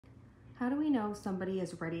How do we know somebody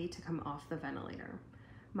is ready to come off the ventilator?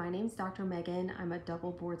 My name's Dr. Megan. I'm a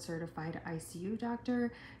double board certified ICU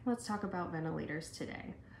doctor. Let's talk about ventilators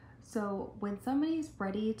today. So when somebody's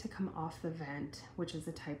ready to come off the vent, which is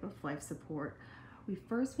a type of life support, we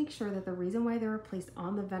first make sure that the reason why they were placed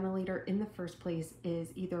on the ventilator in the first place is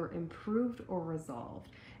either improved or resolved.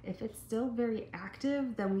 If it's still very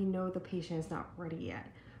active, then we know the patient is not ready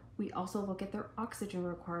yet. We also look at their oxygen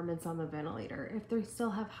requirements on the ventilator. If they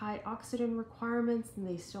still have high oxygen requirements, then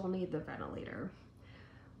they still need the ventilator.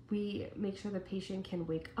 We make sure the patient can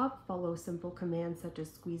wake up, follow simple commands such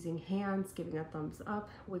as squeezing hands, giving a thumbs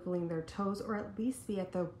up, wiggling their toes, or at least be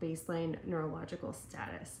at the baseline neurological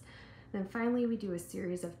status. Then finally, we do a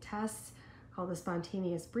series of tests called the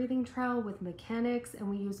spontaneous breathing trial with mechanics, and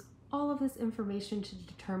we use all of this information to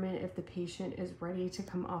determine if the patient is ready to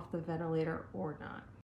come off the ventilator or not.